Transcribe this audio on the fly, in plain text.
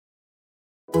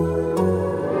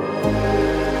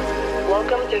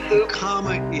to Hoops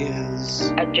Comma is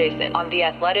Adjacent on the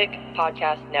Athletic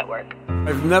Podcast Network.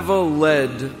 I've never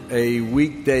led a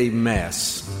weekday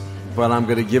mass, but I'm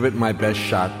going to give it my best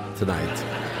shot tonight.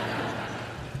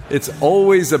 It's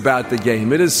always about the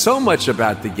game. It is so much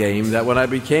about the game that when I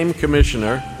became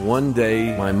commissioner, one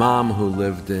day my mom, who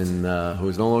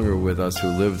is no longer with us, who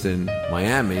lived in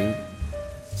Miami,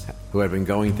 who had been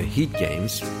going to Heat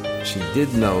games, she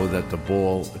did know that the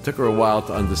ball, it took her a while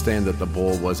to understand that the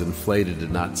ball was inflated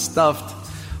and not stuffed,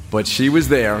 but she was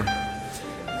there,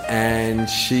 and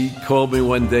she called me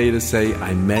one day to say,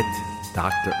 I met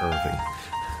Dr. Irving.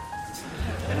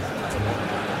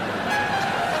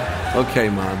 Okay,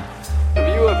 Mom.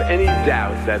 If you have any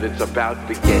doubt that it's about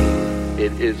the game,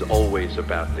 it is always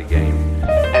about the game.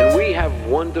 And we have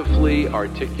wonderfully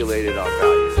articulated our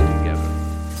values together.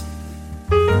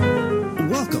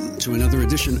 Welcome to another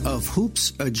edition of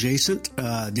Hoops Adjacent.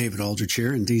 David Aldrich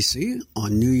here in D.C.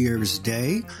 on New Year's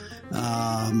Day.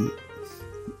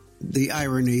 The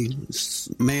irony,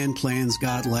 man plans,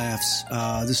 God laughs.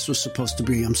 I'm supposed to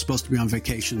be on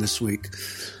vacation this week.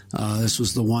 This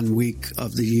was the 1 week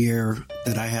of the year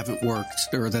that I haven't worked,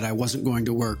 or that I wasn't going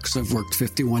to work, because I've worked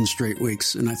 51 straight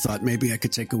weeks, and I thought maybe I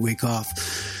could take a week off.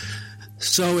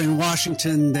 So in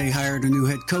Washington, they hired a new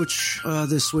head coach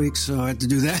this week, so I had to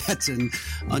do that. And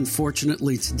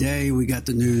unfortunately, today we got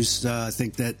the news, I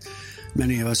think that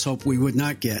many of us hope we would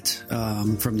not get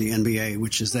from the NBA,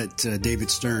 which is that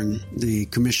David Stern, the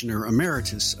commissioner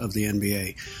emeritus of the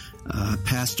NBA,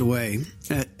 passed away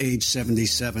at age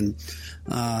 77,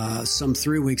 some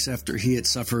 3 weeks after he had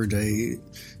suffered a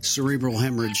cerebral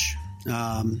hemorrhage.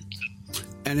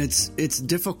 And it's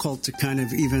difficult to kind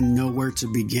of even know where to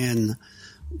begin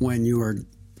when you are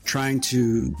trying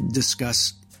to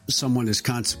discuss someone as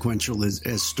consequential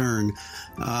as Stern.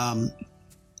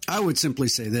 I would simply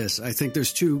say this. I think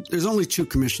there's only two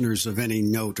commissioners of any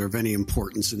note or of any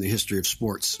importance in the history of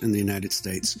sports in the United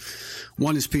States.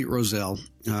 One is Pete Rozelle,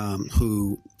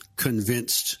 who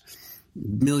convinced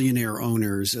millionaire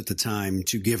owners at the time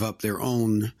to give up their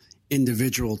own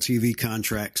individual TV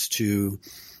contracts to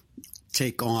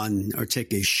take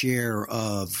a share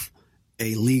of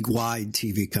a league-wide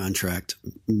TV contract.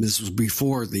 This was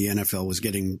before the NFL was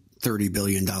getting $30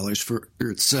 billion for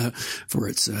its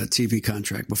TV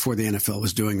contract, before the NFL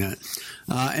was doing that.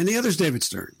 And the other is David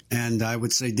Stern. And I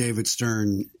would say David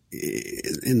Stern,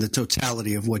 in the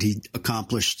totality of what he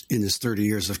accomplished in his 30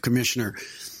 years of commissioner,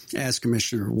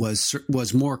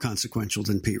 was more consequential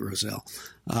than Pete Rozelle.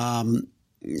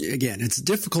 Again, it's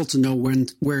difficult to know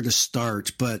where to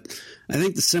start, but I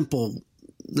think the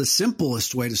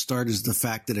simplest way to start is the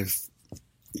fact that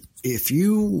if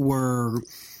you were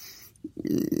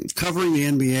covering the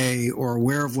NBA or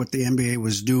aware of what the NBA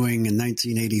was doing in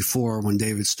 1984 when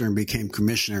David Stern became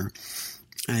commissioner,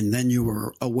 and then you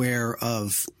were aware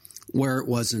of where it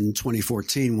was in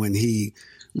 2014 when he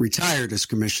retired as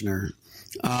commissioner,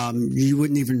 you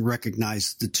wouldn't even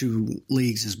recognize the two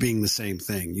leagues as being the same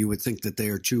thing. You would think that they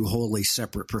are two wholly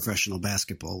separate professional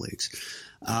basketball leagues.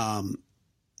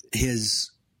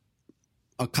 His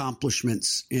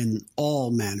accomplishments in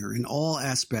all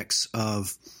aspects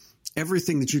of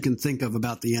everything that you can think of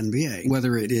about the NBA,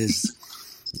 whether it is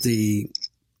the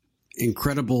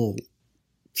incredible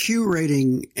Q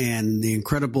rating and the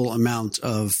incredible amount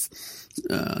of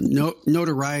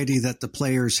notoriety that the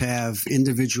players have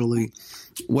individually,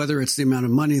 whether it's the amount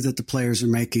of money that the players are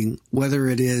making, whether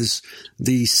it is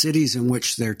the cities in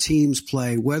which their teams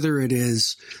play, whether it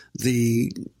is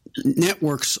the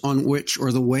networks on which,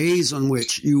 or the ways on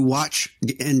which you watch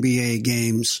NBA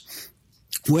games,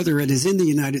 whether it is in the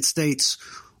United States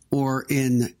or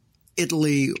in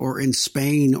Italy or in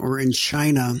Spain or in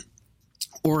China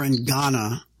or in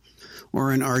Ghana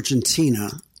or in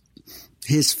Argentina.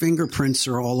 His fingerprints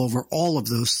are all over all of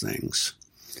those things.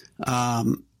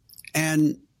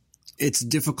 And it's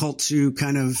difficult to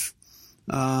kind of,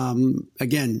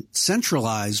 again,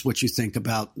 centralize what you think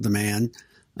about the man.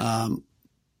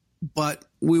 But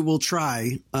we will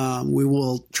try. We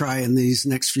will try in these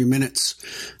next few minutes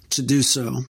to do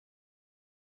so.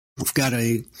 I've got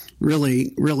a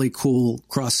really, really cool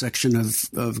cross-section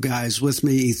of guys with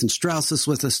me. Ethan Strauss is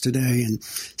with us today, and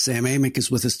Sam Amick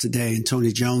is with us today, and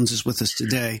Tony Jones is with us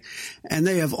today. And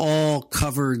they have all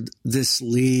covered this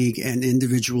league and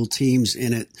individual teams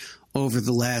in it over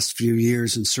the last few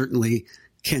years, and certainly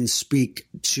can speak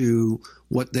to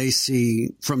what they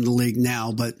see from the league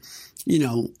now. But you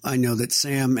know, I know that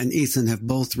Sam and Ethan have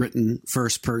both written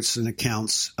first-person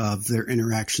accounts of their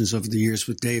interactions over the years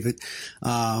with David.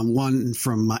 I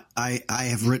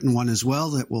have written one as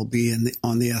well that will be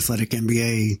on the Athletic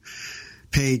NBA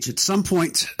page at some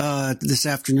point this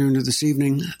afternoon or this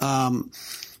evening.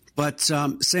 But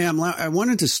Sam, I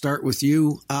wanted to start with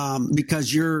you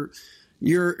because your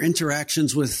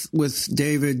interactions with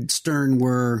David Stern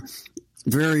were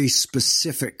very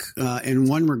specific in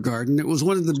one regard, and it was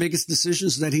one of the biggest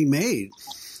decisions that he made,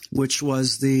 which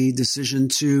was the decision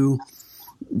to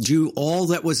do all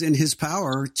that was in his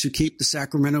power to keep the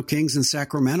Sacramento Kings in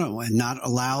Sacramento and not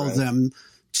allow them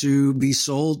to be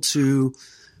sold to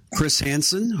Chris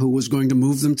Hansen, who was going to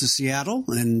move them to Seattle.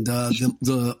 And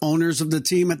the owners of the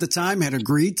team at the time had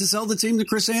agreed to sell the team to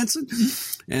Chris Hansen.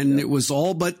 And it was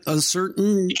all but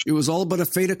a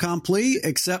fait accompli,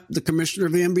 except the commissioner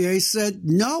of the NBA said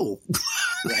no.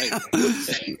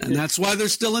 And that's why they're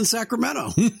still in Sacramento.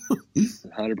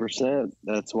 100%.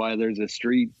 That's why there's a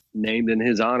street named in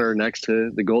his honor next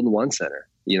to the Golden One Center.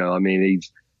 You know, I mean,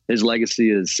 his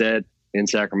legacy is set in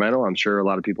Sacramento. I'm sure a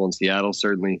lot of people in Seattle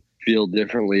certainly feel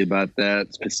differently about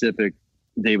that specific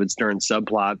David Stern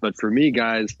subplot. But for me,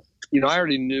 guys, you know, I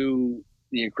already knew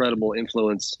the incredible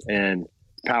influence and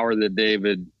power that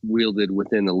David wielded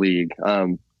within the league.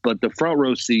 But the front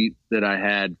row seat that I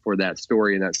had for that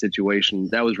story and that situation,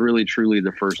 that was really truly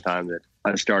the first time that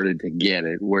I started to get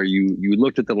it, where you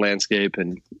looked at the landscape,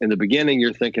 and in the beginning,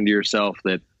 you're thinking to yourself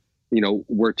that, you know,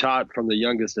 we're taught from the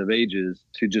youngest of ages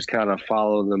to just kind of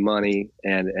follow the money.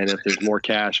 And if there's more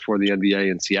cash for the NBA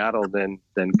in Seattle, then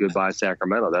goodbye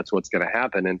Sacramento. That's what's going to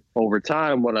happen. And over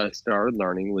time, what I started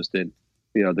learning was that,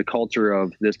 you know, the culture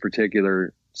of this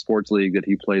particular sports league that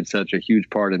he played such a huge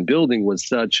part in building was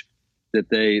such that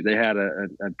they had a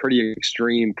pretty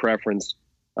extreme preference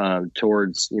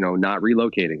towards, you know, not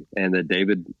relocating, and that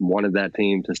David wanted that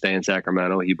team to stay in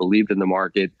Sacramento. He believed in the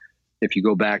market. If you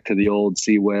go back to the old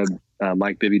C-Web,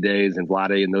 Mike Bibby days and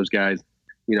Vlade and those guys,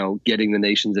 you know, getting the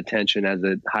nation's attention as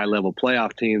a high-level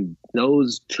playoff team,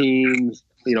 those teams,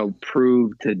 you know,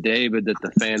 proved to David that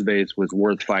the fan base was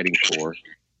worth fighting for.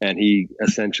 And he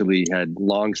essentially had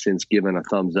long since given a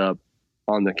thumbs up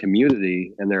on the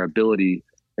community and their ability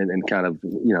and kind of,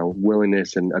 you know,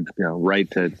 willingness and, you know,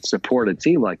 right to support a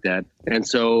team like that. And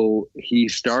so he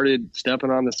started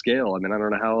stepping on the scale. I mean, I don't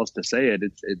know how else to say it.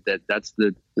 That's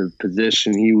the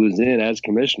position he was in as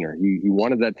commissioner. He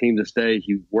wanted that team to stay.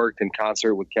 He worked in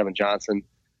concert with Kevin Johnson,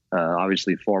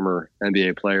 obviously former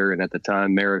NBA player, and at the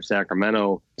time mayor of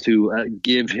Sacramento, to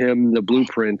give him the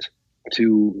blueprint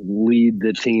to lead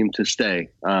the team to stay.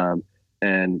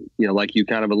 And, you know, like you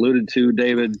kind of alluded to,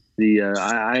 David,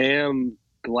 I am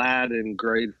glad and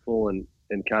grateful and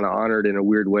kind of honored in a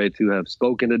weird way to have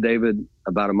spoken to David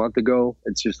about a month ago.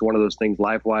 It's just one of those things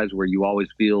life-wise where you always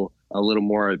feel a little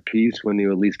more at peace when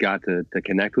you at least got to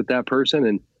connect with that person.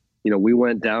 And, you know, we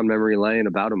went down memory lane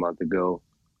about a month ago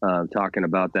talking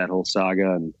about that whole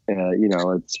saga. And, you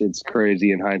know, it's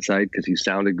crazy in hindsight because he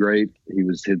sounded great. He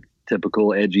was his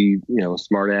typical edgy, you know,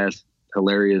 smart-ass,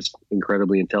 hilarious,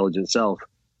 incredibly intelligent self.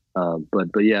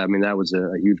 But yeah, I mean, that was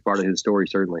a huge part of his story,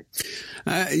 certainly.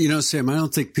 You know, Sam, I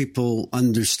don't think people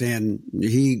understand.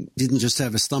 He didn't just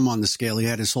have his thumb on the scale. He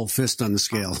had his whole fist on the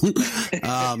scale.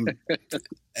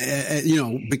 You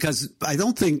know, because I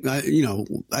don't think, you know,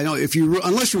 I know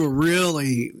unless you were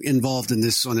really involved in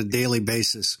this on a daily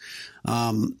basis,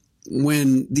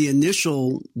 when the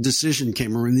initial decision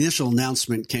came or initial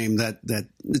announcement came that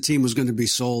the team was going to be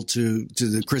sold to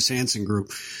the Chris Hansen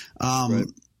group, right.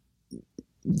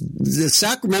 The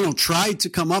Sacramento tried to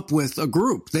come up with a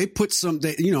group. They put on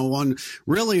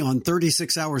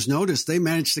 36 hours notice, they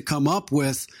managed to come up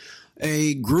with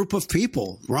a group of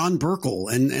people, Ron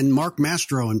Burkle and Mark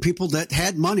Mastro, and people that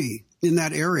had money in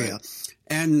that area.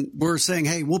 And were saying,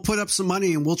 hey, we'll put up some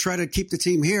money and we'll try to keep the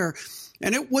team here.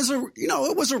 And it was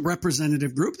a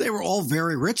representative group. They were all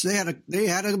very rich. They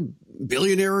had a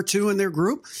billionaire or two in their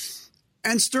group.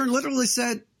 And Stern literally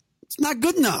said, it's not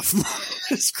good enough.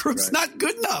 This group's not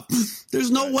good enough. There's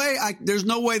no way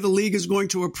the league is going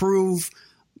to approve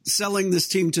selling this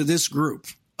team to this group.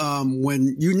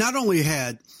 When you not only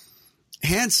had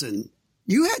Hansen,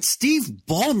 you had Steve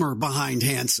Ballmer behind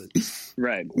Hansen.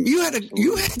 Right. You had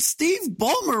Steve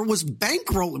Ballmer was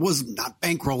not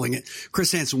bankrolling it.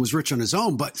 Chris Hansen was rich on his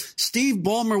own, but Steve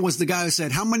Ballmer was the guy who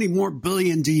said, how many more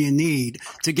billion do you need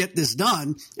to get this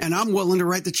done? And I'm willing to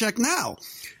write the check now.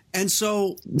 And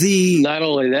so not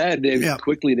only that, David,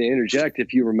 quickly to interject,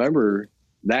 if you remember,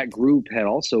 that group had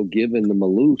also given the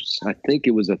Maloofs, I think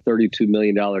it was a $32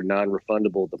 million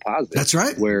non-refundable deposit. That's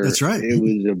right. That's right. It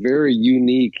was a very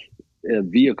unique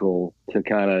vehicle to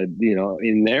kind of, you know,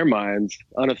 in their minds,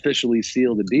 unofficially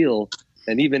seal the deal.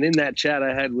 And even in that chat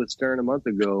I had with Stern a month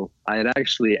ago, I had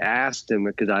actually asked him,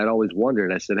 because I had always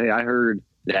wondered, I said, hey, I heard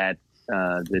that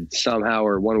that somehow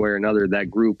or one way or another that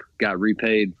group got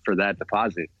repaid for that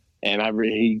deposit. And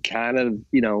he kind of,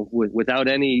 without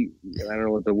any, I don't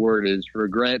know what the word is,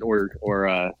 regret or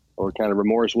kind of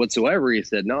remorse whatsoever, he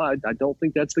said, no, I don't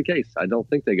think that's the case. I don't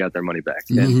think they got their money back.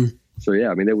 Mm-hmm. And so, yeah,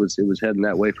 I mean, it was heading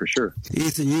that way for sure.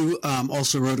 Ethan, you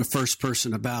also wrote a first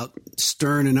person about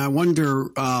Stern, and I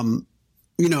wonder,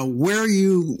 where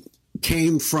you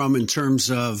came from in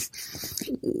terms of,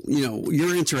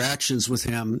 your interactions with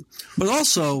him, but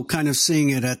also kind of seeing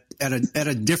it at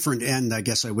a different end, I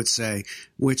guess I would say,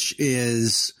 which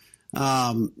is,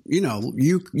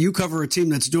 you cover a team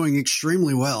that's doing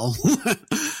extremely well,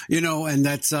 and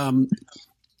that's,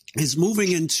 is moved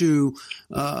into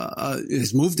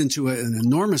an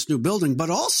enormous new building, but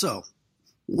also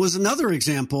was another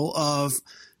example of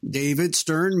David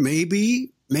Stern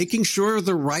maybe making sure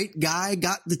the right guy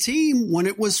got the team when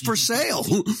it was for sale.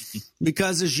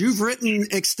 Because as you've written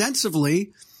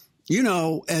extensively,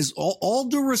 as all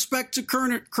due respect to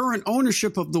current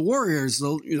ownership of the Warriors,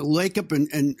 Lacob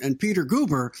and Peter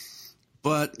Guber,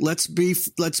 but let's be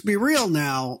real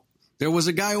now. There was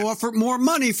a guy who offered more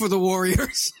money for the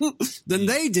Warriors than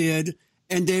they did,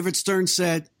 and David Stern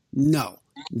said, no,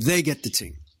 they get the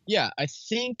team. Yeah, I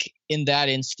think in that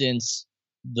instance,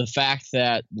 the fact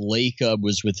that Lacob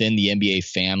was within the NBA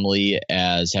family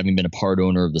as having been a part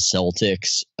owner of the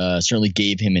Celtics certainly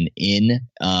gave him an in,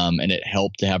 and it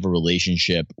helped to have a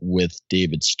relationship with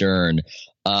David Stern.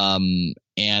 And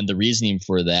the reasoning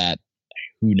for that,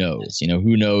 who knows?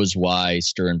 Who knows why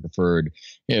Stern preferred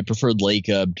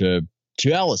Lacob to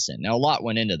Ellison. Now, a lot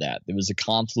went into that. There was a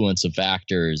confluence of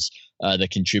factors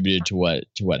that contributed to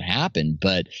what happened,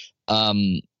 but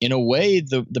in a way,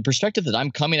 the perspective that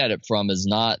I'm coming at it from is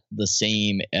not the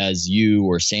same as you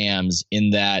or Sam's,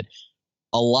 in that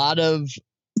a lot of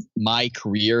my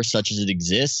career, such as it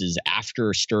exists, is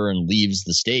after Stern leaves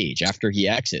the stage, after he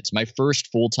exits. My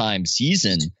first full-time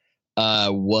season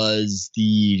was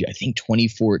the, I think,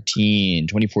 2014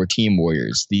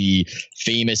 Warriors, the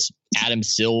famous Adam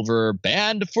Silver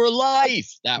Band for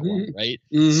Life, that one, right?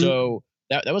 Mm-hmm. So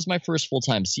that was my first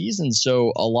full-time season.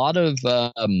 So a lot of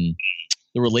the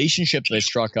relationship that I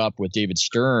struck up with David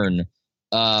Stern,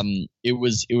 it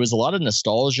was a lot of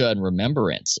nostalgia and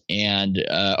remembrance. And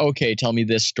okay, tell me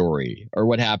this story or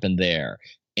what happened there.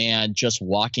 And just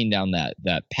walking down that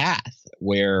path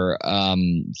where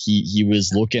he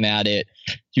was looking at it,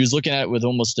 with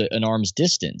almost an arm's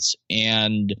distance,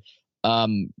 and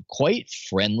quite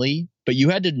friendly, but you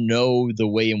had to know the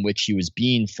way in which he was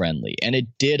being friendly. And it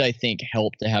did, I think,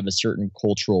 help to have a certain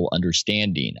cultural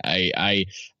understanding. I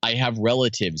have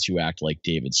relatives who act like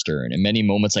David Stern. In many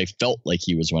moments, I felt like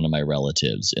he was one of my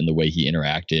relatives in the way he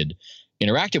interacted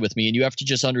with me. And you have to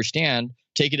just understand,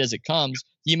 take it as it comes.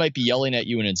 He might be yelling at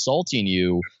you and insulting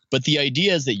you, but the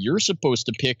idea is that you're supposed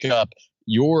to pick up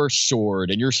your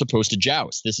sword and you're supposed to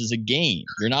joust. This is a game.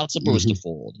 You're not supposed to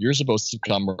fold. You're supposed to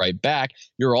come right back.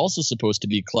 You're also supposed to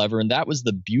be clever. And that was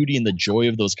the beauty and the joy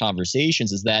of those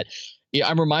conversations, is that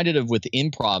I'm reminded of with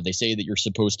improv, they say that you're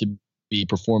supposed to be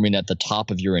performing at the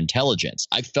top of your intelligence.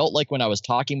 I felt like when I was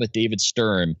talking with David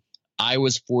Stern, I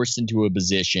was forced into a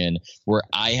position where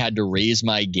I had to raise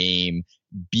my game,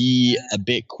 be a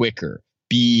bit quicker,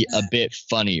 be a bit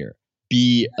funnier,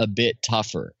 be a bit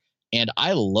tougher. And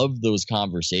I love those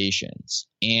conversations.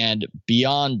 And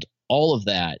beyond all of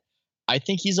that, I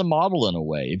think he's a model in a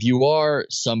way. If you are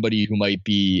somebody who might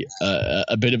be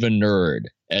a bit of a nerd,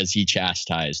 as he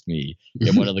chastised me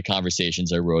in one of the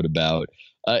conversations I wrote about,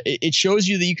 it shows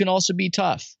you that you can also be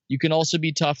tough. You can also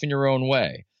be tough in your own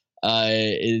way.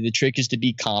 The trick is to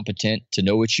be competent, to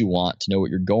know what you want, to know what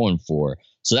you're going for.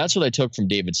 So that's what I took from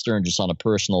David Stern, just on a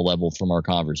personal level from our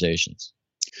conversations.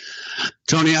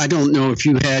 Tony, I don't know if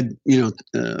you had,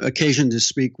 occasion to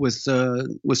speak with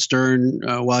Stern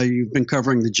while you've been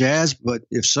covering the Jazz, but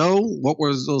if so, what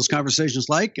were those conversations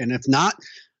like? And if not,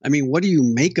 I mean, what do you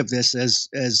make of this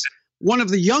as one of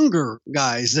the younger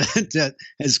guys that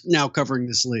is now covering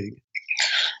this league?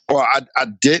 Well, I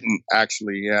didn't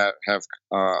actually have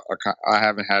I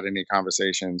haven't had any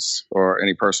conversations or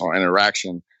any personal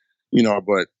interaction,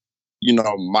 but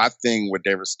my thing with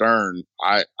David Stern,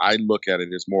 I look at it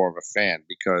as more of a fan,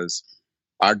 because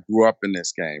I grew up in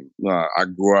this game. I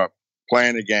grew up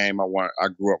playing the game. I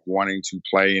grew up wanting to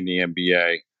play in the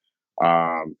NBA,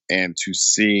 and to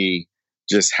see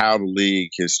just how the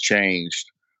league has changed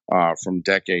from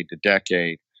decade to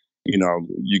decade.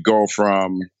 You go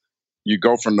from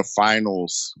the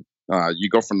finals,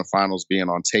 being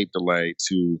on tape delay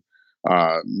to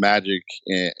Magic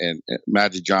and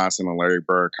Magic Johnson and Larry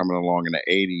Bird coming along in the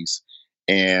 80s,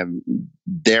 and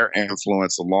their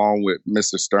influence, along with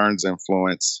Mr. Stern's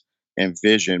influence,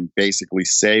 envisioned basically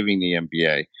saving the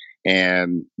NBA.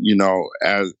 And, you know,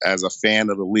 as a fan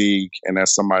of the league and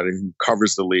as somebody who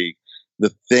covers the league,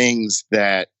 the things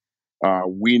that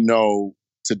we know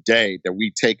today that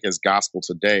we take as gospel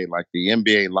today, like the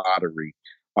NBA lottery,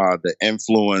 the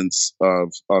influence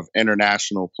of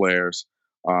international players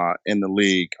in the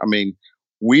league. I mean,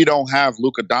 we don't have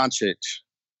Luka Doncic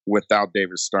without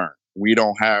David Stern. We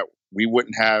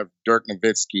wouldn't have Dirk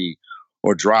Nowitzki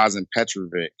or Drazen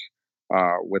Petrovic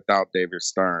without David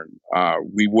Stern.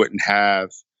 We wouldn't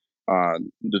have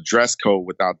the dress code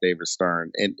without David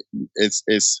Stern. And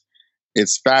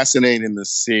it's fascinating to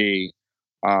see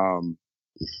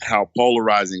how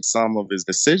polarizing some of his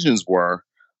decisions were.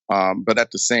 But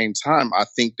at the same time, I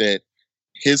think that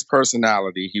his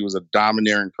personality, he was a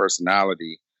domineering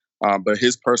personality, but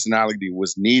his personality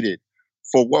was needed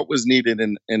for what was needed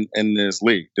in this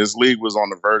league. This league was on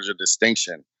the verge of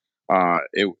distinction.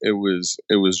 It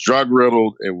was drug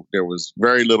riddled. There was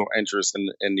very little interest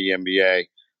in the NBA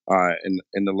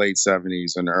in the late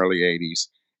 70s and the early 80s.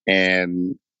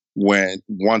 And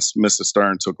once Mr.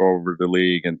 Stern took over the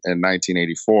league in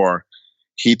 1984,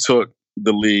 he took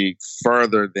the league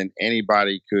further than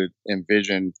anybody could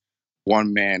envision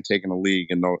one man taking the league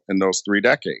in those 3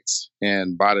 decades.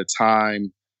 And by the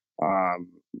time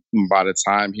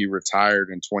he retired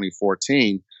in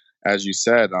 2014, as you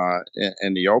said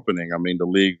in the opening, I mean, the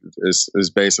league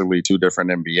is basically 2 different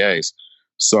NBAs.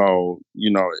 So,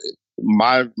 you know,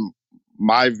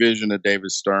 my vision of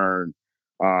David Stern,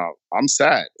 I'm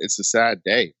sad. It's a sad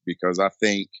day because I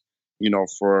think, you know,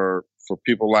 for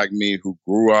people like me who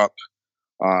grew up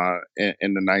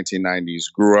in the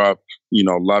 1990s, grew up, you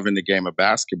know, loving the game of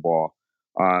basketball,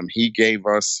 he gave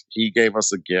us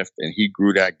a gift, and he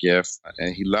grew that gift,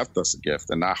 and he left us a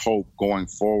gift. And I hope going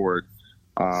forward,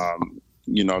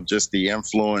 you know, just the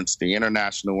influence, the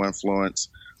international influence,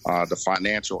 the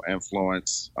financial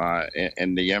influence,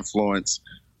 and the influence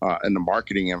and the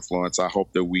marketing influence, I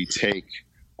hope that we take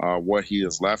what he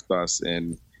has left us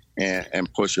and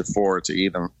push it forward to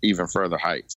even further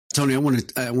heights. Tony, I want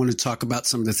to talk about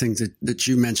some of the things that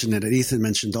you mentioned and that Ethan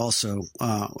mentioned also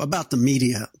about the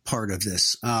media part of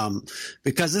this,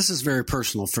 because this is very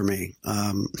personal for me.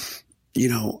 You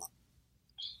know,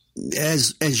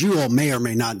 as you all may or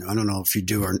may not know, I don't know if you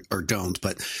do or don't,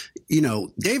 but you know,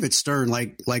 David Stern,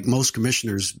 like most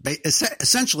commissioners,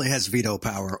 essentially has veto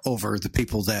power over the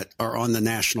people that are on the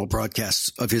national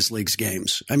broadcasts of his league's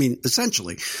games. I mean,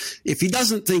 essentially, if he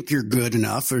doesn't think you're good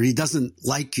enough, or he doesn't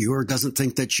like you, or doesn't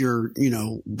think that you're, you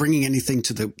know, bringing anything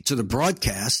to the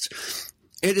broadcast,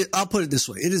 I'll put it this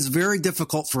way: it is very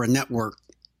difficult for a network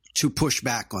to push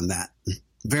back on that.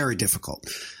 Very difficult.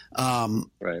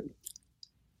 Right.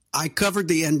 I covered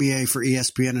the NBA for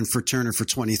ESPN and for Turner for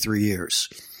 23 years.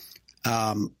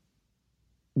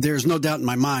 There's no doubt in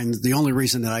my mind the only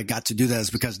reason that I got to do that is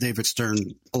because David Stern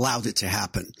allowed it to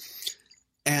happen.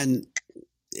 And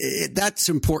that's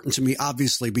important to me,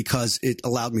 obviously, because it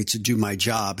allowed me to do my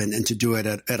job and to do it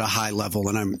at a high level.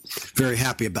 And I'm very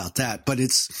happy about that. But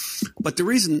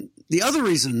the other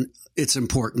reason it's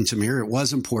important to me, or it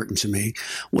was important to me,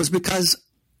 was because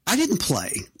I didn't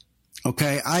play.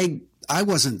 Okay. I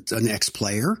wasn't an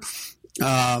ex-player.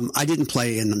 I didn't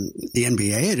play in the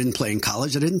NBA. I didn't play in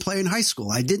college. I didn't play in high school.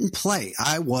 I didn't play.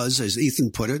 I was, as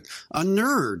Ethan put it, a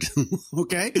nerd.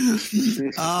 Okay.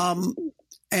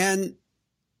 And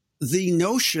the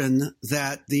notion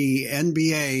that the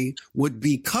NBA would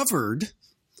be covered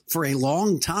for a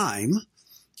long time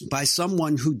by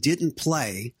someone who didn't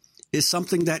play is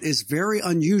something that is very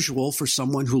unusual for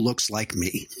someone who looks like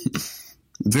me.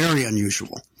 Very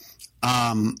unusual.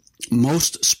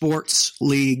 Most sports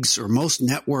leagues or most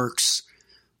networks,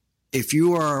 if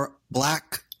you are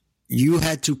black, you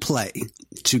had to play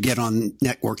to get on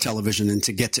network television and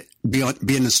to get to be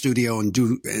in the studio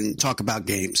and talk about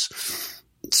games.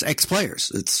 It's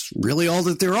ex-players. It's really all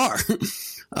that there are.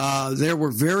 There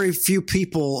were very few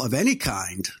people of any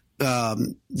kind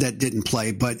that didn't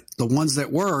play, but the ones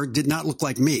that were did not look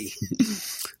like me.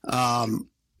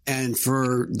 And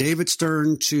for David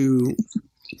Stern to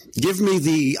give me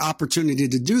the opportunity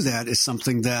to do that is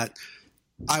something that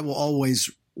I will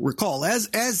always recall. As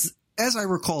I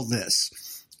recall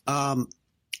this,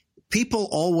 people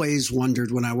always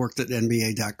wondered when I worked at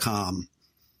NBA.com,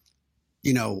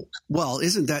 you know, well,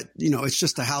 isn't that, you know, it's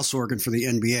just a house organ for the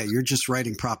NBA. You're just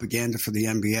writing propaganda for the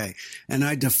NBA. And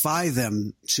I defy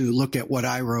them to look at what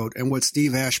I wrote and what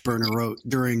Steve Ashburner wrote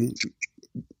during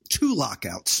 2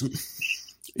 lockouts.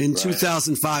 in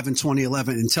 2005 and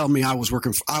 2011 and tell me I was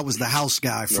the house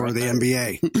guy for the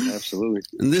NBA. Absolutely.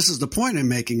 And this is the point I'm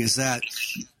making, is that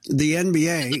the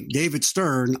NBA, David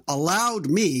Stern, allowed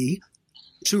me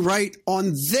to write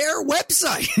on their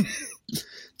website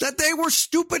that they were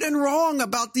stupid and wrong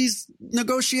about these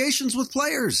negotiations with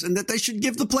players and that they should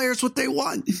give the players what they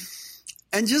want.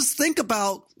 And just think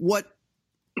about what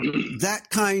that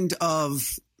kind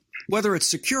of, whether it's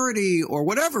security or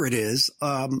whatever it is,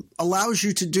 allows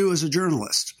you to do as a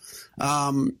journalist.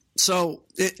 So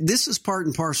this is part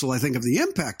and parcel, I think, of the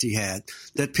impact he had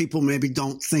that people maybe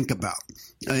don't think about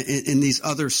in these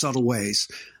other subtle ways.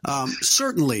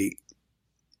 Certainly,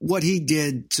 what he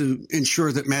did to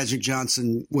ensure that Magic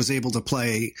Johnson was able to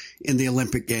play in the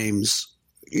Olympic Games,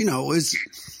 is,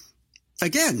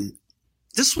 again,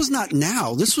 this was not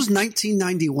now. This was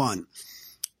 1991.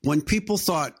 When people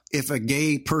thought if a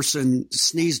gay person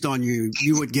sneezed on you,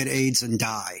 you would get AIDS and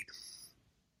die.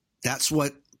 That's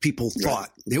what people thought.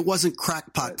 It wasn't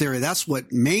crackpot theory. That's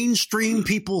what mainstream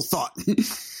people thought.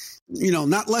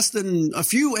 Not less than a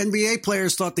few NBA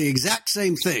players thought the exact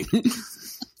same thing.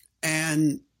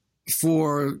 And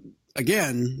for,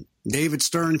 again, David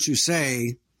Stern to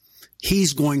say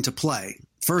he's going to play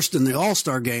first in the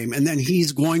All-Star game and then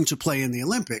he's going to play in the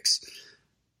Olympics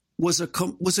was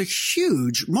a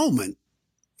huge moment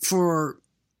for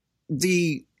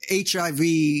the HIV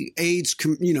AIDS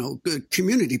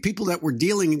community, people that were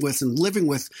dealing with and living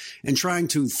with and trying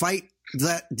to fight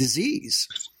that disease.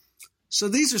 So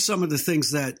these are some of the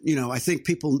things that, I think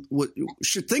people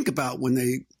should think about when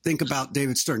they think about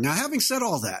David Stern. Now, having said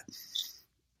all that,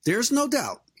 there's no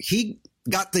doubt he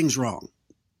got things wrong.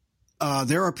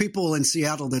 There are people in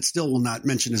Seattle that still will not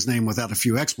mention his name without a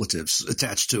few expletives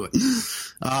attached to it.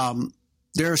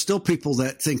 There are still people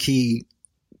that think he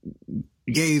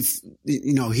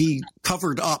he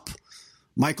covered up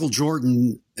Michael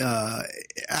Jordan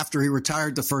after he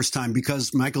retired the first time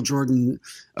because Michael Jordan,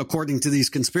 according to these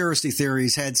conspiracy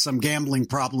theories, had some gambling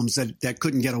problems that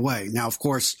couldn't get away. Now, of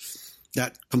course,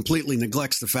 that completely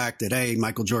neglects the fact that A,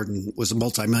 Michael Jordan was a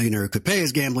multimillionaire who could pay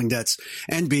his gambling debts,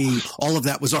 and B, all of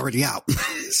that was already out.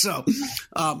 So,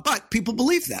 but people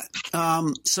believe that.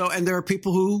 And there are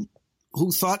people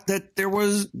who thought that there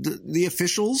was the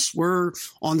officials were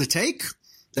on the take,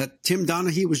 that Tim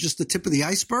Donaghy was just the tip of the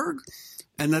iceberg,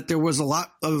 and that there was a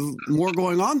lot of more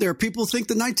going on there. People think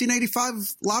the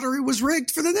 1985 lottery was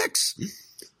rigged for the Knicks.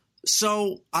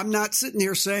 So I'm not sitting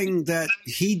here saying that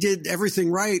he did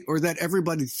everything right or that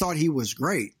everybody thought he was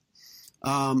great.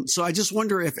 So I just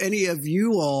wonder if any of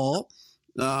you all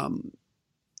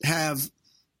have,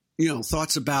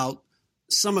 thoughts about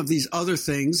some of these other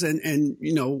things and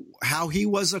how he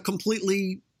was a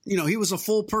completely, he was a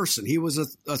full person. He was a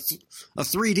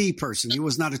 3D person. He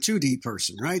was not a 2D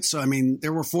person, right? So, I mean,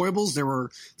 there were foibles, there were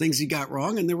things he got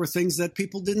wrong, and there were things that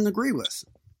people didn't agree with.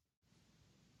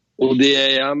 Well,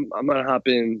 DA, I'm going to hop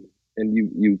in, and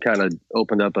you kind of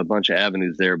opened up a bunch of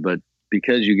avenues there, but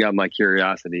because you got my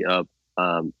curiosity up,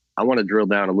 I want to drill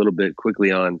down a little bit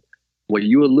quickly on what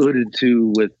you alluded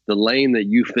to with the lane that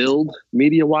you filled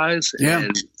media-wise. Yeah.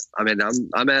 And I mean,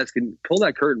 I'm asking, pull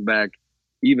that curtain back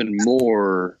even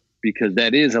more, because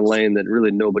that is a lane that really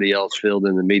nobody else filled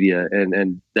in the media.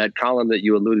 And that column that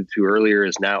you alluded to earlier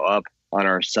is now up on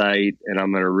our site, and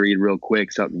I'm going to read real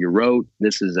quick something you wrote.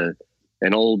 This is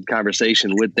an old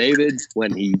conversation with David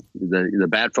when the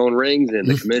bat phone rings and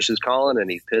the commission's calling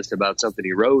and he's pissed about something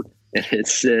he wrote. And it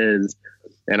says,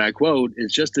 and I quote,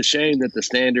 "It's just a shame that the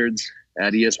standards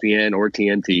at ESPN or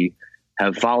TNT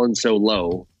have fallen so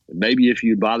low. Maybe if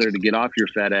you'd bothered to get off your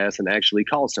fat ass and actually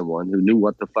call someone who knew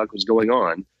what the fuck was going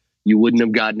on, you wouldn't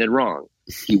have gotten it wrong,"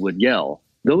 he would yell.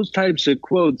 Those types of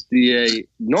quotes,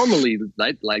 normally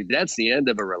like that's the end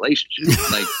of a relationship.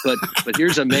 But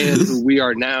here's a man who we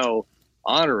are now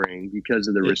honoring because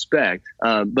of the respect.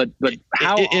 But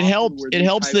how it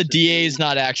helps the DA's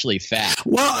not actually fat.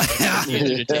 Well,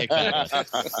 to take that.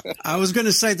 I was going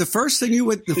to say the first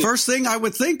thing I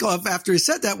would think of after he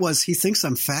said that was, he thinks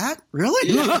I'm fat?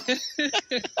 Really?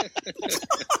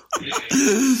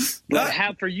 But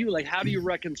for you, how do you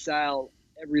reconcile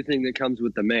everything that comes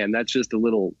with the man? That's just a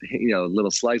little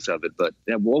slice of it. But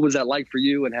what was that like for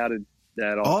you, and how did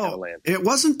that all kind of land? It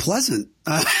wasn't pleasant.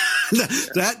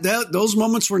 Those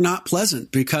moments were not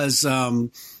pleasant because,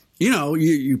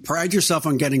 you pride yourself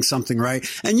on getting something right.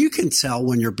 And you can tell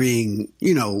when you're being,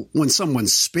 when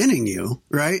someone's spinning you,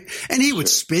 right? And he would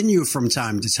spin you from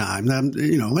time to time,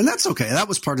 and that's okay. That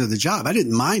was part of the job. I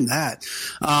didn't mind that.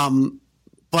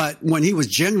 But when he was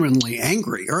genuinely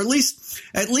angry, or at least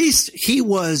he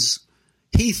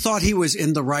thought he was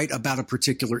in the right about a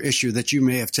particular issue that you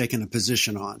may have taken a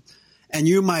position on. And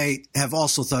you might have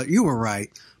also thought you were right,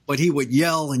 but he would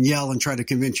yell and yell and try to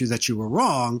convince you that you were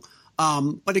wrong.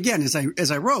 But again,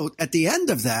 as I wrote, at the end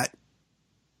of that,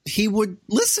 he would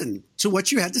listen to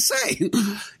what you had to say.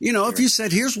 If you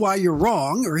said, here's why you're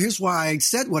wrong, or here's why I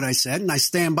said what I said, and I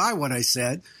stand by what I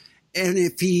said. And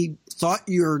if he thought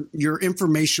your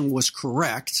information was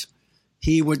correct,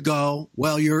 he would go,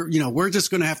 well, we're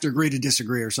just going to have to agree to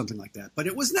disagree or something like that. But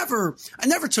I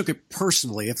never took it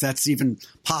personally, if that's even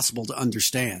possible to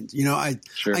understand. I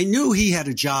knew he had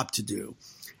a job to do.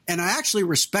 And I actually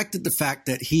respected the fact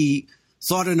that he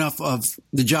thought enough of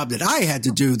the job that I had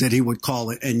to do that he would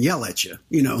call it and yell at you,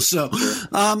 So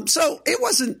it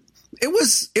wasn't. It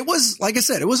was like I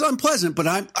said, it was unpleasant, but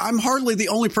I'm hardly the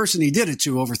only person he did it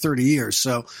to over 30 years,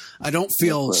 so I don't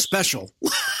feel special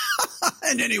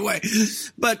in any way.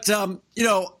 But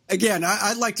again,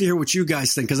 I'd like to hear what you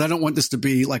guys think, because I don't want this to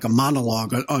be like a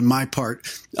monologue on my part.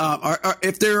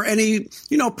 If there are any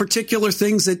particular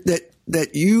things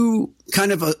that you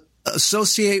kind of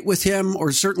associate with him,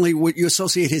 or certainly what you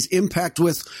associate his impact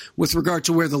with regard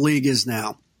to where the league is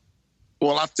now.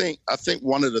 Well, I think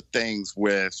one of the things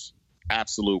with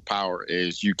absolute power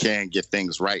is you can get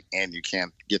things right and you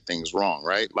can't get things wrong,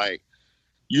 right? Like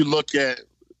you look at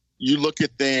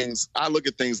things. I look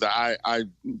at things that I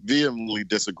vehemently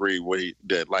disagree with what he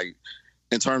did. Like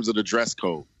in terms of the dress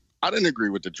code, I didn't agree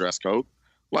with the dress code.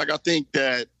 Like I think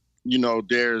that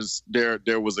there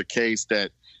was a case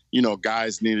that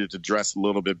guys needed to dress a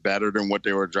little bit better than what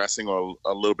they were dressing, or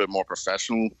a little bit more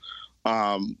professional.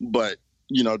 But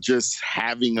just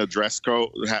having a dress code,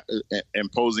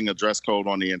 imposing a dress code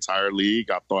on the entire league,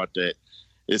 I thought that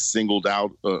it singled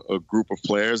out a group of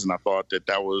players, and I thought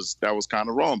that was kind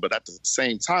of wrong. But at the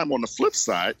same time, on the flip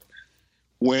side,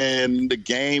 when the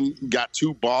game got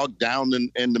too bogged down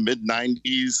in the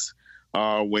mid-90s,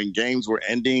 when games were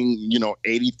ending,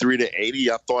 83-80,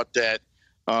 I thought that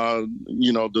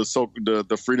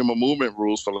the freedom of movement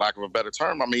rules, for lack of a better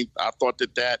term, I thought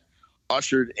that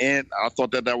ushered in. I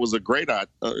thought that was a great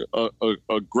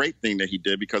thing that he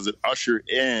did, because it ushered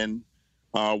in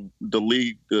the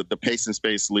league, the pace and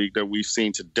space league that we've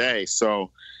seen today.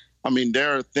 So,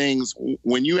 there are things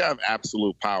when you have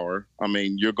absolute power.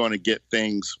 You're going to get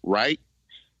things right.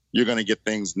 You're going to get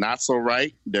things not so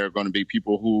right. There are going to be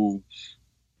people who,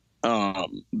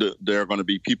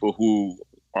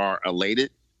 are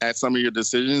elated at some of your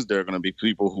decisions. There are going to be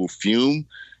people who fume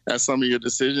at some of your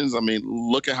decisions.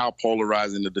 Look at how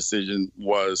polarizing the decision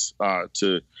was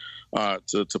to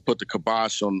put the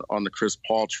kibosh on the Chris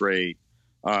Paul trade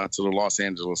to the Los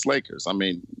Angeles Lakers. I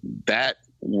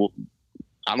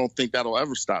don't think that'll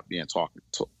ever stop being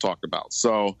talked about.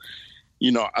 So,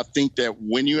 I think that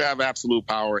when you have absolute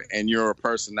power and you're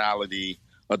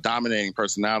a dominating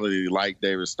personality like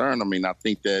David Stern, I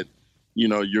think that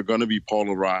you're going to be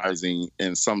polarizing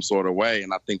in some sort of way.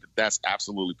 And I think that that's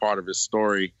absolutely part of his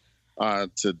story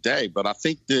today. But I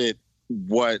think that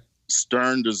what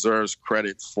Stern deserves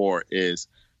credit for is,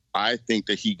 I think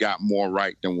that he got more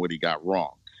right than what he got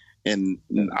wrong. And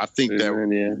I think that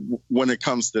when it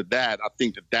comes to that, I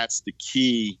think that that's the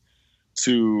key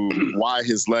to why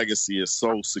his legacy is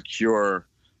so secure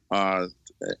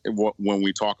when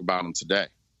we talk about him today.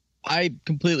 I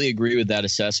completely agree with that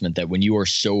assessment, that when you are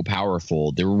so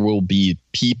powerful, there will be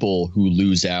people who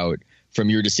lose out from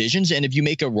your decisions. And if you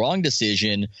make a wrong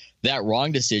decision, that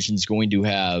wrong decision is going to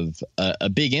have a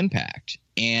big impact.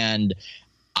 And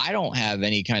I don't have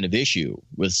any kind of issue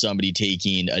with somebody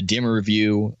taking a dimmer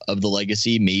view of the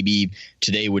legacy. Maybe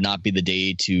today would not be the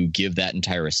day to give that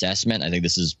entire assessment. I think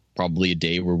this is probably a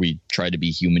day where we try to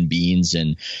be human beings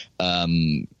and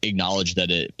acknowledge that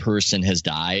a person has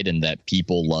died and that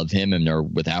people love him and are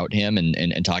without him,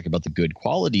 and talk about the good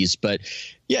qualities. But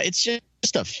yeah, it's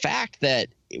just a fact that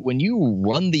when you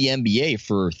run the NBA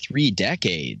for 3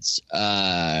 decades,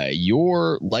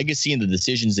 your legacy and the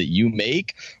decisions that you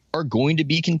make are going to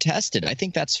be contested. I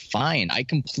think that's fine. I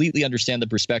completely understand the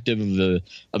perspective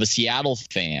of a Seattle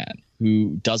fan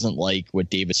who doesn't like what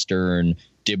David Stern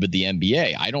did with the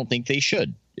NBA. I don't think they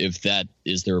should, if that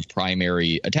is their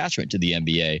primary attachment to the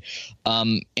NBA.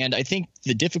 And I think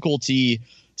the difficulty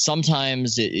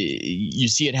sometimes you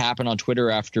see it happen on Twitter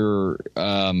after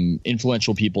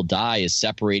influential people die, is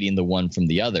separating the one from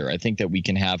the other. I think that we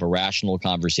can have a rational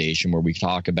conversation where we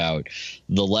talk about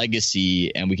the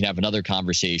legacy, and we can have another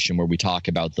conversation where we talk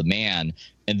about the man.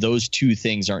 And those two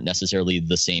things aren't necessarily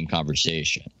the same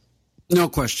conversation. No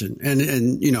question.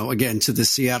 And again, to the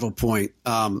Seattle point,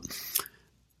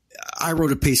 I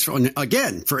wrote a piece for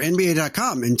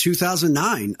NBA.com in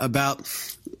 2009 about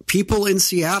people in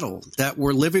Seattle that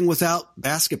were living without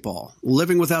basketball,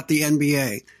 living without the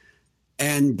NBA.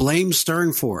 and blamed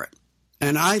Stern for it.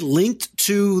 And I linked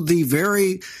to the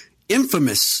very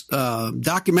infamous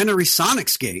documentary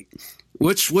Sonicsgate,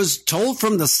 which was told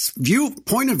from the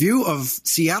point of view of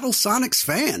Seattle Sonics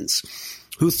fans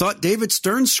who thought David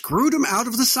Stern screwed him out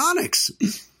of the Sonics.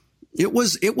 It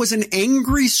was an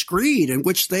angry screed in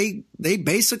which they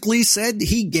basically said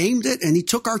he gamed it and he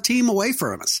took our team away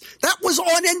from us. That was on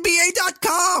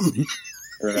NBA.com.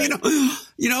 Right.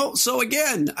 You know, so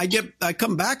again, I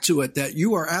come back to it that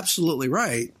you are absolutely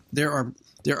right. There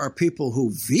are people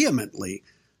who vehemently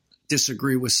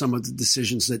disagree with some of the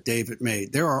decisions that David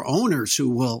made. There are owners who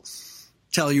will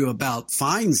tell you about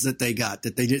fines that they got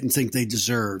that they didn't think they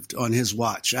deserved on his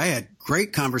watch. I had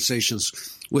great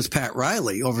conversations with Pat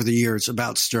Riley over the years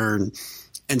about Stern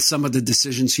and some of the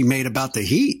decisions he made about the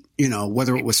Heat, you know,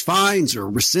 whether it was fines or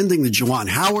rescinding the Juwan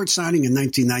Howard signing in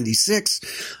 1996,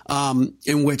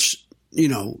 in which, you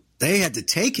know, they had to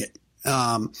take it.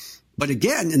 But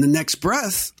again, in the next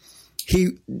breath,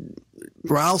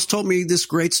 Riles told me this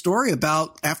great story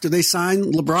about after they signed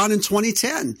LeBron in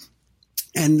 2010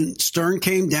 and Stern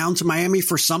came down to Miami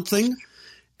for something.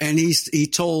 And he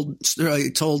told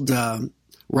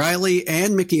Riley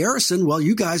and Mickey Arison, well,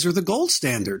 you guys are the gold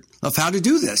standard of how to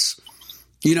do this,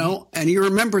 you know, and he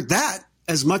remembered that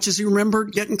as much as he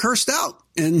remembered getting cursed out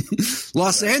in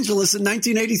Los Angeles in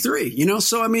 1983, you know?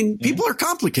 So, I mean, people are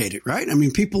complicated, right? I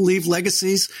mean, people leave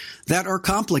legacies that are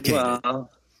complicated. Well,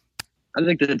 I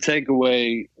think the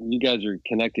takeaway, you guys are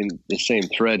connecting the same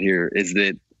thread here, is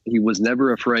that he was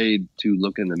never afraid to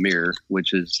look in the mirror,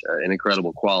 which is an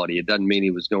incredible quality. It doesn't mean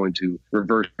he was going to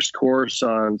reverse course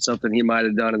on something he might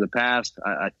have done in the past.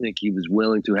 I think he was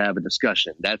willing to have a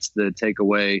discussion. That's the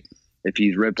takeaway. If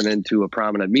he's ripping into a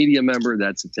prominent media member,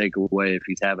 that's the takeaway. If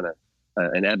he's having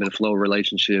an ebb and flow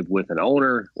relationship with an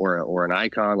owner or an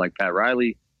icon like Pat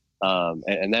Riley,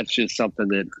 and that's just something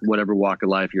that whatever walk of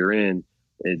life you're in,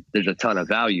 there's a ton of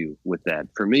value with that.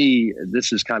 For me,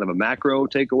 this is kind of a macro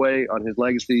takeaway on his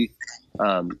legacy.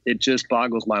 It just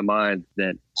boggles my mind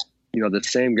that, you know, the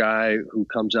same guy who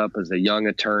comes up as a young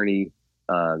attorney,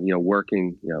 you know,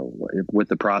 working, you know, with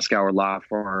the Proskauer law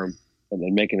firm and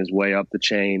then making his way up the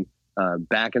chain,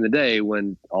 back in the day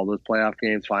when all those playoff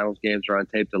games, finals games are on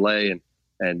tape delay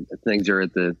and things are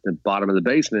at the bottom of the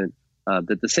basement,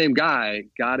 that the same guy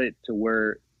got it to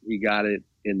where he got it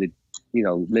in the, you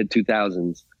know, mid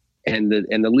 2000s, and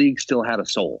the league still had a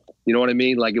soul. You know what I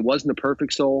mean? Like, it wasn't a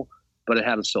perfect soul, but it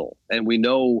had a soul. And we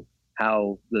know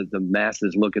how the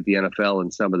masses look at the NFL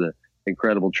and some of the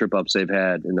incredible trip ups they've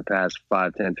had in the past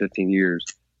 5, 10, 15 years.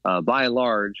 By and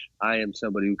large, I am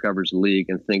somebody who covers the league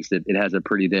and thinks that it has a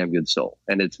pretty damn good soul,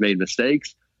 and it's made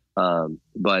mistakes.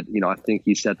 But, you know, I think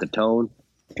he set the tone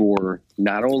for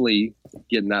not only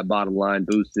getting that bottom line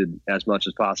boosted as much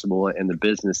as possible in the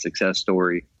business success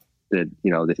story that,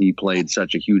 you know, that he played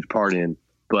such a huge part in,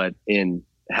 but in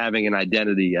having an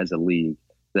identity as a league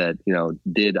that, you know,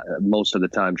 did most of the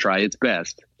time try its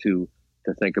best to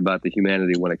think about the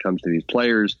humanity when it comes to these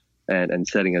players and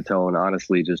setting a tone,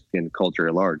 honestly, just in culture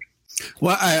at large.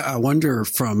 Well, I wonder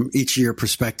from each of your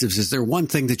perspectives, is there one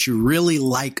thing that you really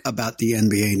like about the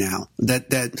NBA now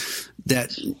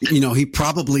that you know, he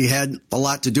probably had a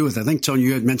lot to do with? I think, Tony,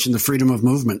 you had mentioned the freedom of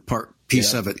movement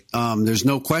piece of it. There's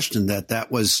no question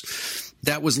that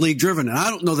was league driven. And I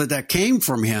don't know that came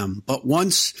from him, but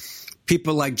once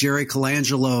people like Jerry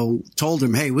Colangelo told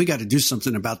him, hey, we got to do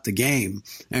something about the game,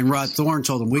 and Rod Thorne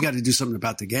told him, we got to do something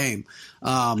about the game,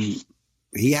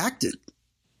 he acted.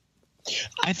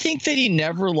 I think that he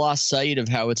never lost sight of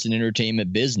how it's an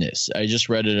entertainment business. I just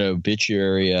read an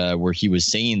obituary where he was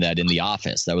saying that in the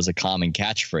office. That was a common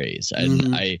catchphrase.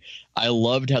 And I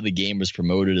loved how the game was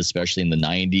promoted, especially in the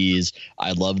 90s.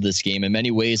 I love this game. In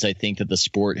many ways, I think that the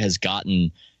sport has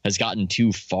gotten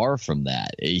too far from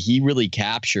that. He really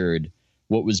captured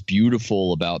what was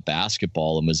beautiful about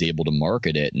basketball and was able to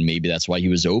market it. And maybe that's why he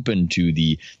was open to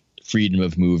the freedom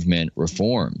of movement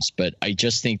reforms. But I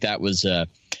just think that was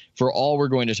for all we're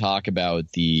going to talk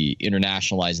about the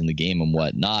internationalizing the game and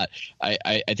whatnot,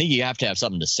 I think you have to have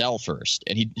something to sell first.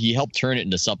 And he helped turn it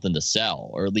into something to sell,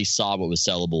 or at least saw what was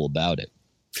sellable about it.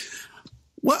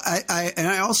 Well,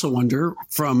 I also wonder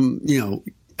from, you know,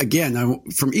 again,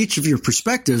 from each of your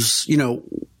perspectives, you know,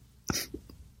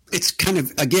 it's kind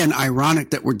of, again, ironic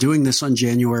that we're doing this on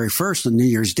January 1st on New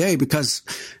Year's Day, because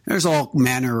there's all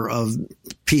manner of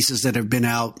pieces that have been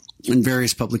out in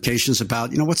various publications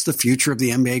about, you know, what's the future of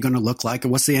the NBA going to look like,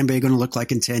 and what's the NBA going to look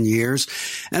like in 10 years.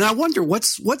 And I wonder what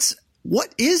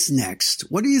is next?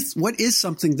 What is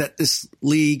something that this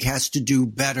league has to do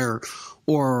better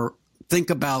or think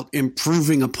about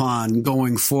improving upon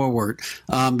going forward?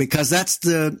 Because that's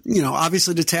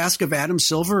obviously the task of Adam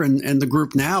Silver and the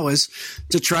group now is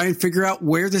to try and figure out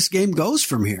where this game goes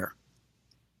from here.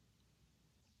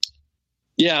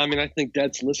 Yeah, I mean, I think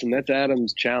that's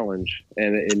Adam's challenge.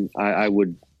 And I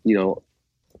would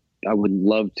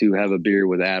love to have a beer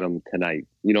with Adam tonight.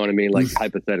 You know what I mean? Like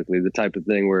hypothetically, the type of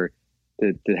thing where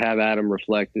to have Adam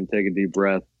reflect and take a deep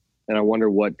breath. And I wonder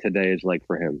what today is like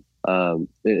for him.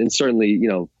 And certainly,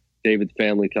 David's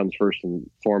family comes first and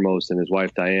foremost, and his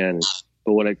wife, Diane.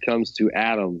 But when it comes to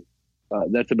Adam,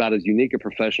 that's about as unique a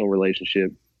professional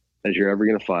relationship as you're ever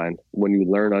going to find when you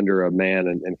learn under a man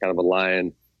and kind of a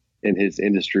lion in his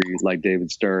industry like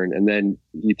David Stern. And then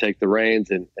you take the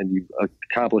reins and you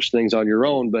accomplish things on your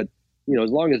own. But,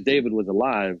 as long as David was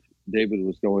alive, David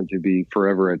was going to be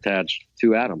forever attached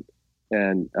to Adam.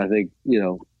 And I think,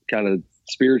 kind of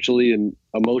spiritually and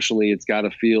emotionally, it's got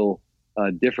to feel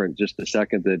different just the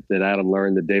second that Adam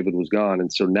learned that David was gone.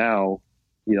 And so now,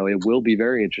 it will be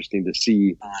very interesting to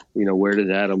see, where does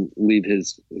Adam leave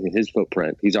his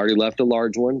footprint? He's already left a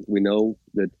large one. We know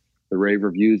that the rave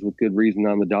reviews with good reason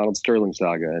on the Donald Sterling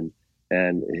saga,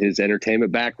 and his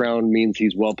entertainment background means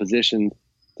he's well positioned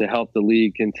to help the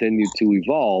league continue to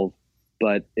evolve.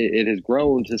 But it has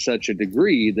grown to such a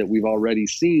degree that we've already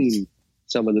seen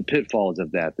some of the pitfalls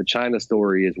of that. The China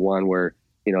story is one where,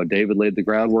 David laid the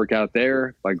groundwork out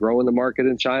there by growing the market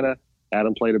in China.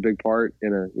 Adam played a big part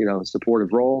in a,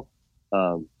 supportive role.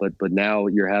 But now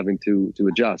you're having to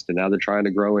adjust, and now they're trying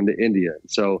to grow into India.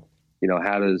 So,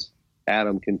 how does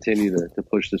Adam continue to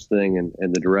push this thing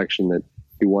in the direction that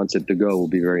he wants it to go will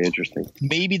be very interesting.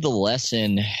 Maybe the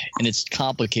lesson, and it's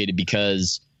complicated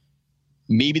because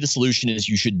maybe the solution is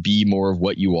you should be more of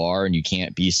what you are and you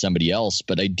can't be somebody else.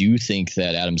 But I do think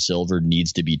that Adam Silver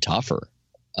needs to be tougher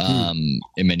in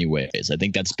many ways. I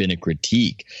think that's been a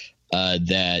critique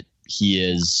that he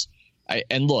is.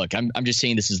 And look, I'm just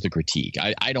saying this is the critique.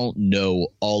 I don't know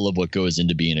all of what goes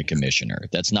into being a commissioner.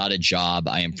 That's not a job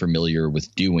I am familiar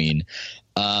with doing.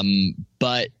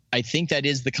 But I think that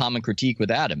is the common critique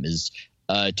with Adam is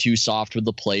too soft with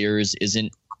the players,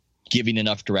 isn't giving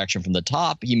enough direction from the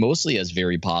top. He mostly has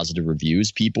very positive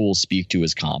reviews. People will speak to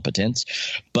his competence,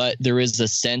 but there is a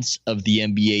sense of the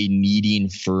NBA needing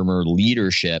firmer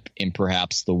leadership in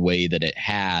perhaps the way that it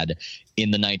had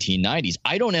in the 1990s.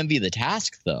 I don't envy the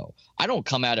task, though. I don't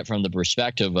come at it from the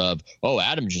perspective of, oh,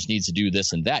 Adam just needs to do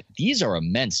this and that. These are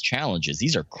immense challenges.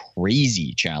 These are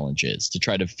crazy challenges to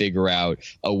try to figure out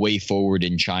a way forward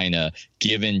in China,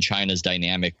 given China's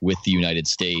dynamic with the United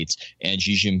States and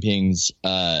Xi Jinping's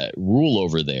rule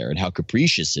over there and how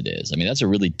capricious it is. I mean, that's a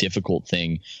really difficult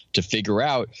thing to figure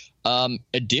out.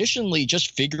 Additionally,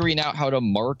 just figuring out how to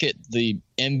market the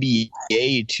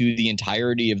NBA to the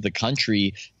entirety of the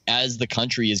country as the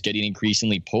country is getting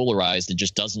increasingly polarized and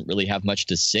just doesn't really have much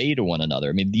to say to one another.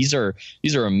 I mean, these are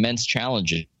immense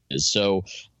challenges. So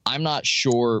I'm not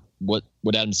sure what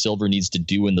Adam Silver needs to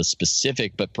do in the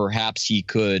specific, but perhaps he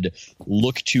could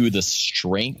look to the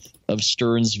strength of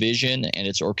Stern's vision and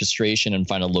its orchestration and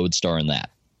find a lodestar in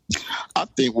that. I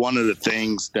think one of the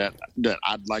things that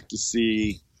I'd like to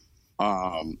see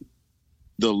the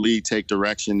league take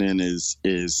direction in is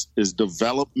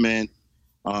development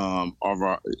of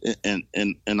our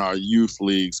in our youth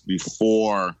leagues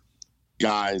before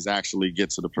guys actually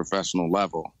get to the professional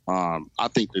level. I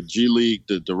think the G League,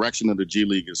 the direction of the G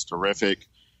League is terrific.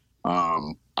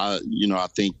 I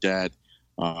think that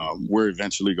we're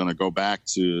eventually going to go back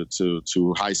to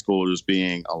high schoolers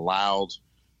being allowed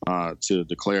to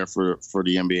declare for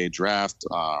the NBA draft.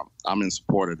 I'm in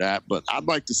support of that, but I'd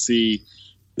like to see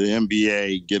the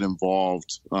NBA get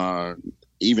involved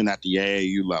even at the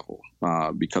AAU level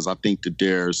because I think that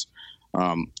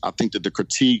the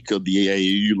critique of the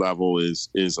AAU level is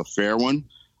a fair one.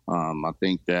 I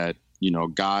think that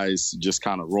guys just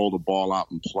kind of roll the ball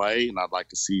out and play, and I'd like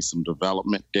to see some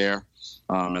development there.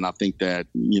 And I think that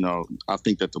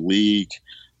the league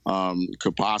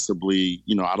could possibly,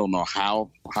 I don't know how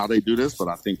they do this, but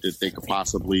I think that they could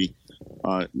possibly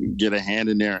get a hand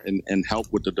in there and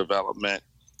help with the development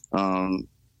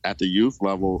at the youth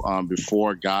level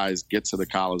before guys get to the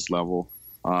college level,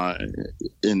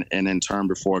 and in turn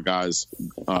before guys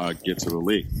get to the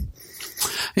league.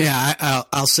 Yeah,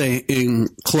 I'll say in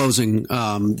closing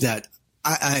that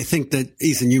I think that,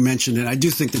 Ethan, you mentioned it. I do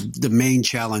think that the main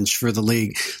challenge for the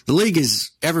league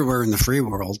is everywhere in the free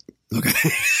world. Okay.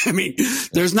 I mean,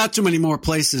 there's not too many more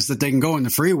places that they can go in the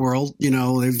free world.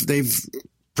 They've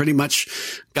pretty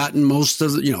much gotten most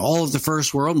of all of the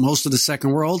first world, most of the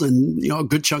second world, and a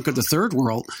good chunk of the third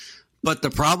world. But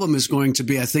the problem is going to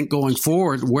be, I think, going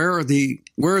forward, where are the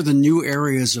new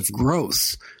areas of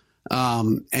growth?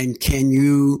 And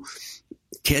India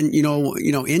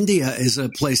is a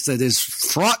place that is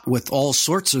fraught with all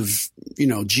sorts of,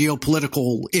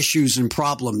 geopolitical issues and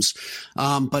problems.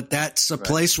 But that's a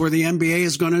place where the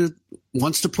NBA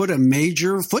wants to put a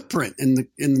major footprint in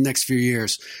the next few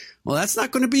years. Well, that's not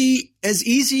going to be as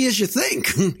easy as you think,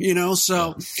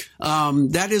 so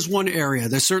that is one area.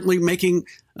 They're certainly making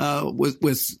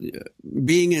with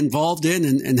being involved in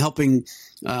and helping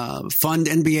fund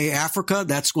NBA Africa.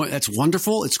 That's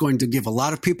wonderful. It's going to give a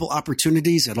lot of people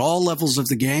opportunities at all levels of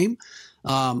the game,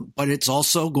 but it's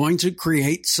also going to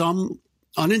create some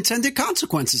unintended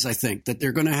consequences, I think, that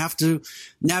they're going to have to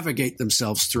navigate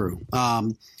themselves through.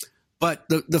 But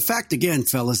the fact, again,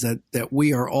 fellas, that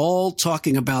we are all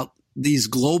talking about these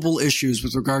global issues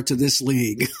with regard to this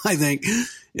league, I think,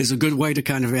 is a good way to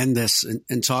kind of end this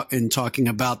and talking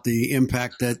about the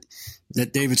impact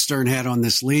that David Stern had on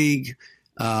this league,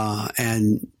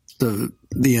 and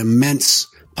the immense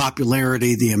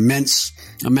popularity, the immense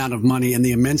amount of money, and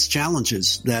the immense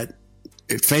challenges that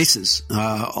it faces.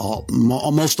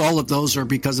 Almost all of those are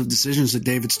because of decisions that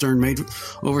David Stern made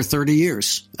over 30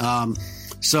 years.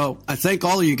 So I thank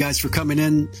all of you guys for coming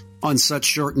in on such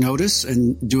short notice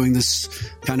and doing this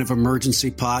kind of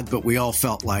emergency pod, but we all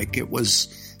felt like it was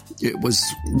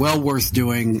well worth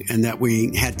doing, and that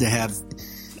we had to have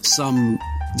some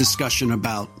discussion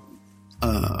about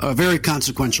a very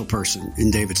consequential person in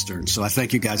David Stern. So I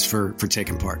thank you guys for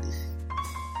taking part.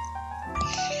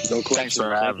 No question. Thanks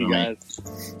for having me. Guys.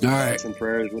 All right. Thoughts and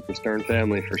prayers with the Stern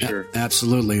family for sure.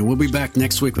 Absolutely. And we'll be back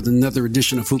next week with another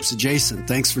edition of Hoops Adjacent.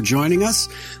 Thanks for joining us.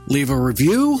 Leave a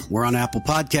review. We're on Apple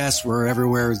Podcasts. We're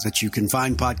everywhere that you can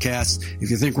find podcasts.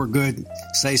 If you think we're good,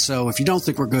 say so. If you don't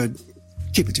think we're good,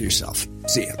 keep it to yourself.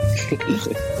 See ya.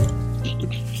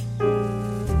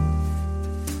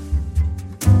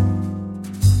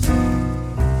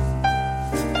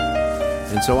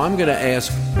 And so I'm going to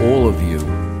ask all of you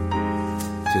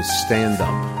to stand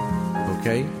up,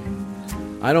 okay?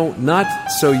 Not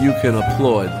so you can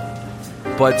applaud,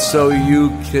 but so you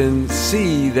can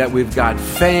see that we've got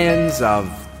fans of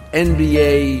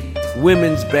NBA,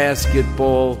 women's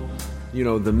basketball,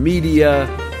 the media,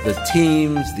 the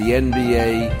teams, the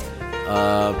NBA.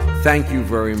 Thank you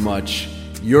very much.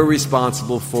 You're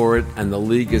responsible for it, and the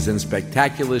league is in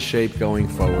spectacular shape going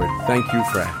forward. Thank you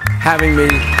for having me.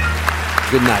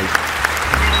 Good night.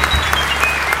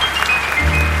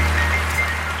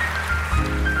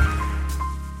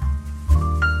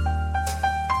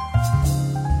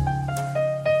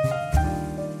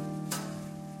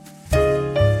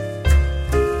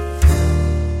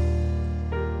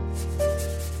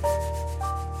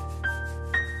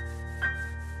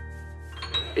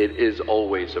 It is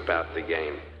always about the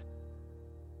game.